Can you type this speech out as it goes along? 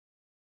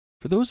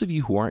For those of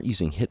you who aren't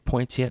using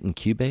Hitpoints yet in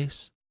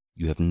Cubase,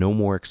 you have no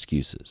more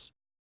excuses.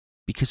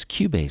 Because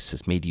Cubase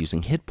has made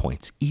using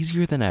Hitpoints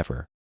easier than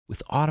ever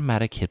with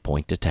automatic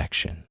hitpoint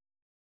detection.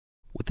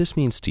 What this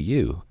means to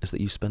you is that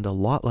you spend a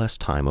lot less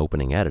time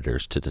opening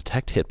editors to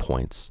detect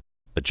hitpoints,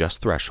 adjust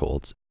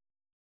thresholds,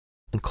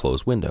 and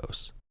close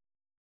windows.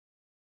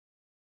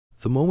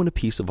 The moment a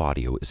piece of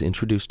audio is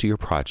introduced to your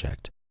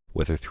project,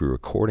 whether through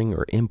recording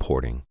or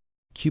importing,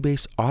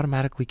 Cubase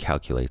automatically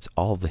calculates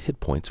all of the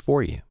hitpoints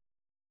for you.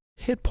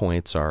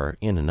 Hitpoints are,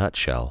 in a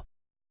nutshell,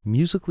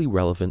 musically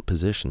relevant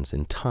positions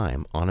in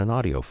time on an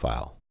audio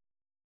file.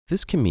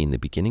 This can mean the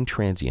beginning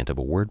transient of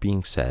a word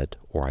being said,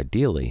 or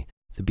ideally,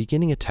 the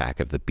beginning attack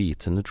of the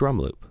beats in the drum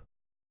loop.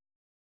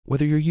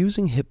 Whether you're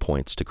using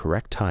hitpoints to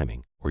correct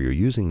timing, or you're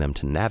using them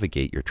to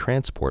navigate your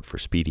transport for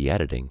speedy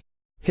editing,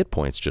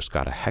 hitpoints just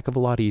got a heck of a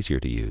lot easier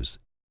to use.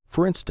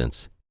 For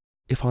instance,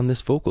 if on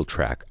this vocal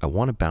track I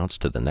want to bounce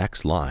to the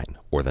next line,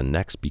 or the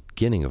next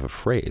beginning of a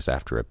phrase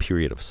after a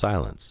period of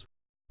silence,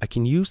 I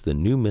can use the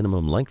new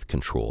minimum length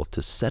control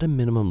to set a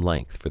minimum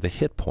length for the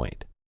hit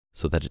point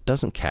so that it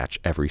doesn't catch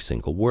every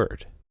single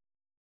word.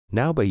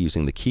 Now by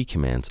using the key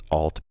commands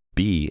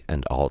Alt-B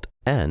and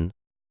Alt-N,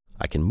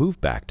 I can move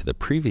back to the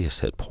previous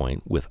hit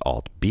point with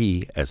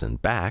Alt-B as in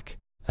back,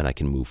 and I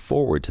can move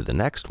forward to the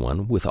next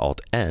one with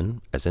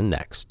Alt-N as in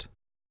next.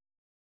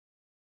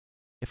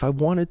 If I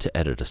wanted to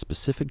edit a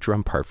specific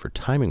drum part for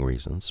timing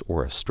reasons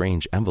or a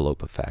strange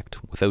envelope effect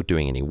without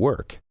doing any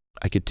work,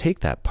 I could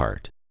take that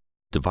part,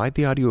 divide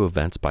the audio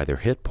events by their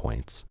hit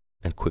points,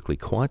 and quickly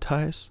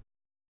quantize,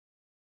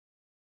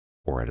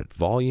 or edit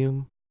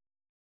volume,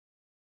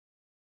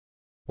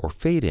 or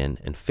fade in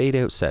and fade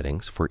out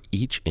settings for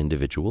each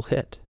individual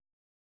hit.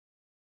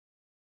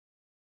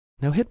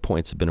 Now hit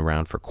points have been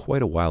around for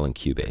quite a while in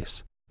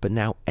Cubase, but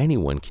now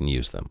anyone can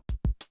use them,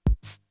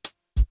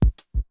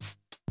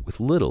 with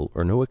little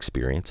or no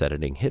experience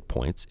editing hit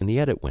points in the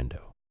edit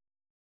window.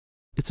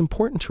 It's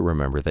important to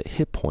remember that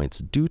hit points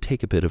do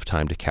take a bit of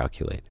time to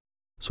calculate.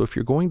 So if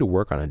you're going to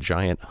work on a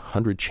giant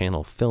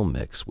 100-channel film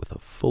mix with a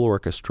full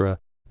orchestra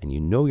and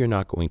you know you're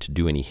not going to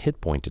do any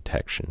hitpoint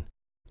detection,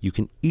 you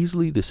can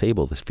easily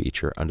disable this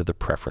feature under the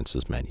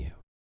Preferences menu.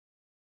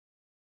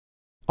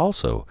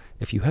 Also,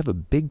 if you have a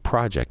big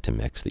project to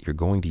mix that you're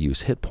going to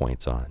use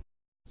hitpoints on,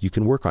 you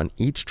can work on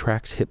each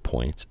track's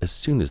hitpoints as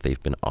soon as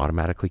they've been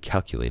automatically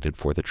calculated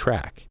for the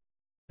track.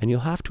 And you'll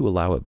have to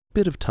allow a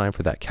bit of time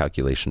for that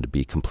calculation to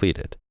be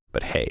completed.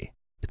 But hey,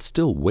 it's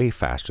still way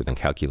faster than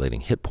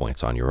calculating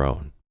hitpoints on your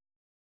own.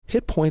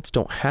 Hitpoints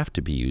don't have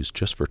to be used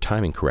just for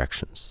timing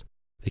corrections.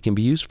 They can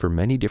be used for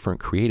many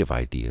different creative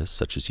ideas,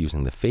 such as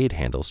using the fade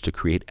handles to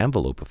create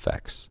envelope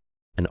effects.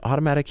 And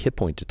automatic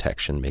hitpoint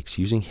detection makes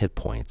using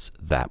hitpoints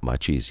that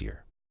much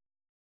easier.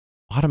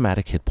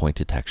 Automatic hitpoint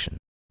detection,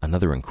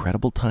 another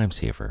incredible time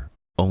saver,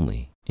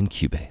 only in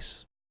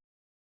Cubase.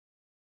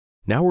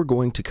 Now we're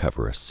going to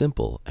cover a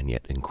simple and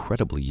yet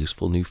incredibly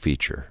useful new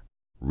feature,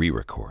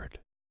 Rerecord.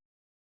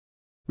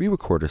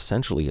 Rerecord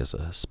essentially is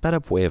a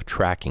sped-up way of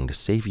tracking to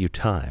save you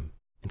time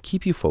and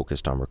keep you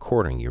focused on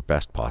recording your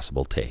best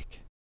possible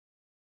take.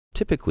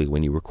 Typically,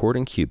 when you record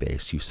in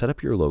Cubase, you set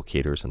up your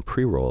locators and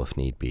pre-roll if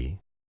need be,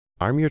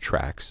 arm your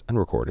tracks, and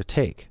record a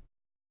take.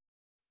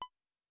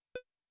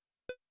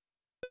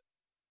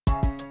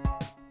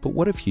 But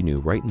what if you knew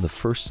right in the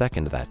first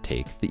second of that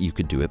take that you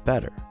could do it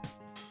better?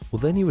 Well,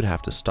 then you would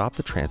have to stop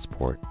the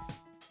transport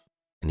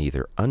and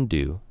either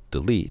undo,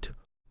 delete,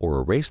 or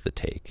erase the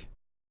take,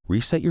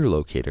 reset your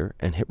locator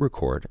and hit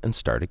record and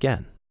start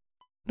again.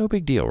 No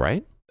big deal,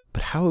 right?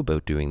 But how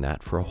about doing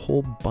that for a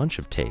whole bunch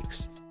of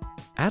takes?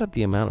 Add up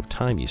the amount of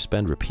time you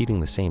spend repeating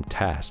the same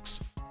tasks,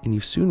 and you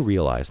soon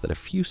realize that a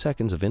few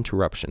seconds of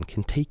interruption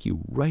can take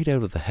you right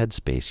out of the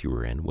headspace you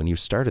were in when you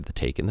started the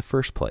take in the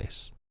first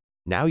place.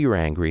 Now you're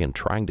angry and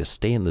trying to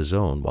stay in the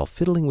zone while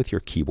fiddling with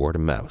your keyboard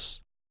and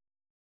mouse.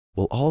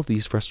 Well, all of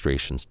these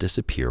frustrations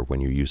disappear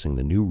when you're using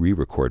the new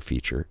Rerecord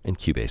feature in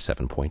Cubase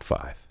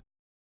 7.5.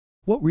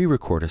 What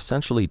Rerecord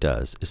essentially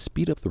does is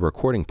speed up the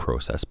recording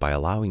process by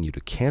allowing you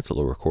to cancel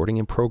a recording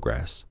in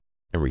progress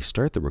and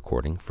restart the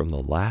recording from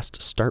the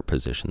last start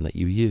position that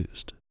you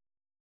used.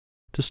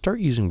 To start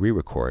using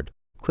Rerecord,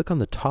 click on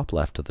the top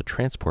left of the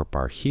transport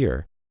bar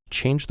here,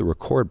 change the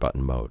record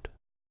button mode.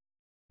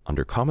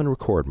 Under Common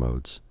Record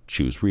Modes,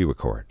 choose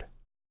Rerecord.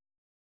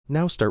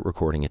 Now start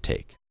recording a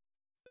take.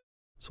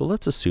 So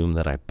let's assume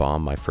that I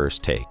bomb my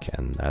first take,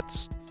 and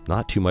that's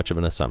not too much of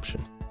an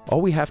assumption.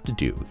 All we have to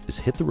do is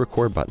hit the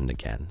record button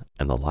again,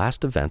 and the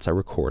last events I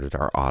recorded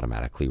are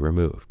automatically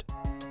removed.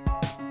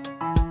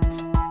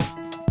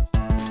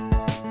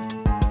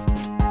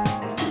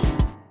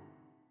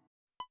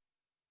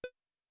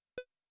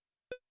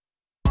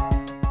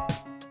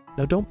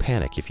 Now don't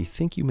panic if you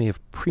think you may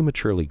have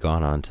prematurely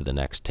gone on to the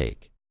next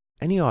take.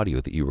 Any audio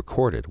that you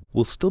recorded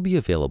will still be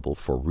available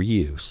for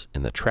reuse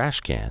in the trash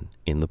can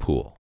in the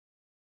pool.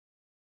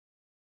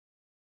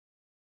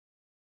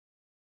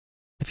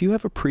 If you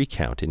have a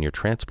pre-count in your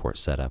transport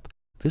setup,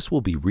 this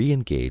will be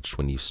re-engaged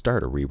when you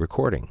start a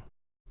re-recording.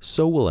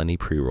 So will any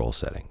pre-roll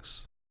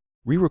settings.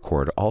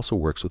 Rerecord also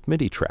works with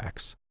MIDI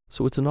tracks,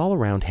 so it's an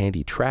all-around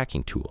handy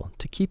tracking tool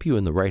to keep you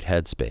in the right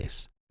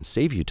headspace and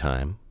save you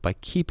time by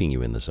keeping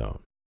you in the zone.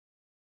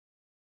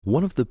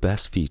 One of the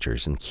best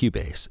features in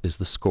Cubase is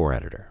the score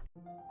editor.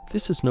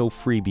 This is no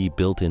freebie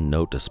built-in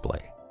note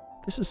display.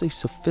 This is a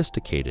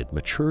sophisticated,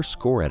 mature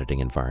score editing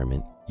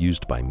environment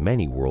used by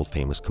many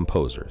world-famous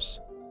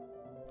composers.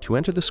 To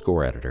enter the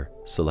score editor,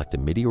 select a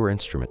MIDI or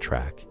instrument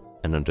track,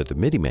 and under the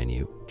MIDI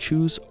menu,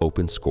 choose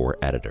Open Score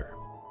Editor.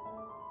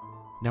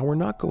 Now, we're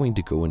not going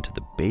to go into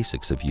the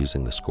basics of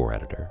using the score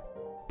editor,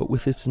 but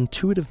with its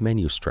intuitive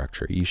menu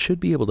structure, you should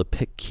be able to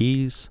pick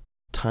keys,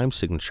 time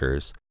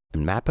signatures,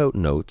 and map out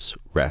notes,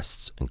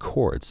 rests, and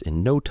chords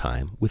in no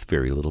time with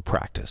very little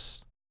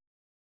practice.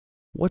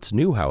 What's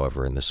new,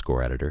 however, in the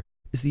score editor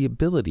is the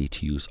ability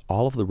to use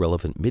all of the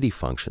relevant MIDI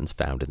functions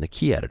found in the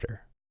key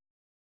editor.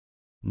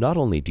 Not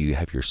only do you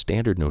have your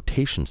standard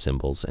notation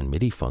symbols and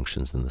MIDI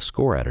functions in the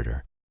score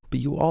editor, but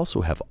you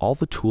also have all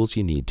the tools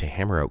you need to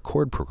hammer out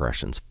chord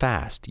progressions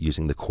fast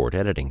using the Chord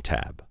Editing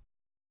tab.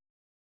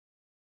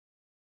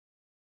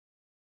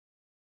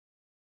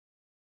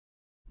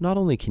 Not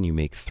only can you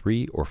make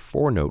 3- or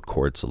 4-note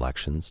chord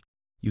selections,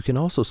 you can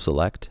also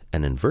select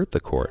and invert the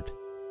chord,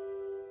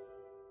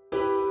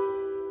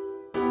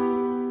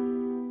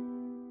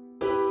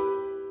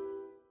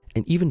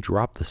 and even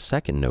drop the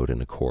second note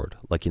in a chord,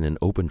 like in an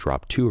open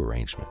drop 2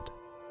 arrangement.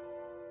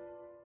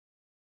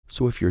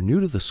 So if you're new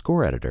to the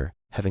score editor,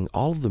 having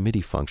all of the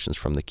MIDI functions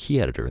from the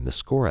key editor in the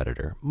score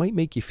editor might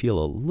make you feel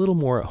a little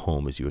more at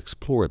home as you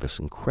explore this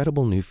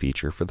incredible new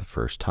feature for the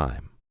first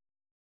time.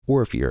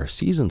 Or if you're a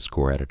seasoned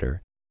score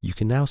editor, you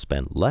can now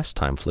spend less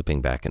time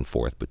flipping back and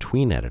forth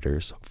between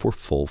editors for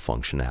full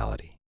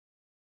functionality.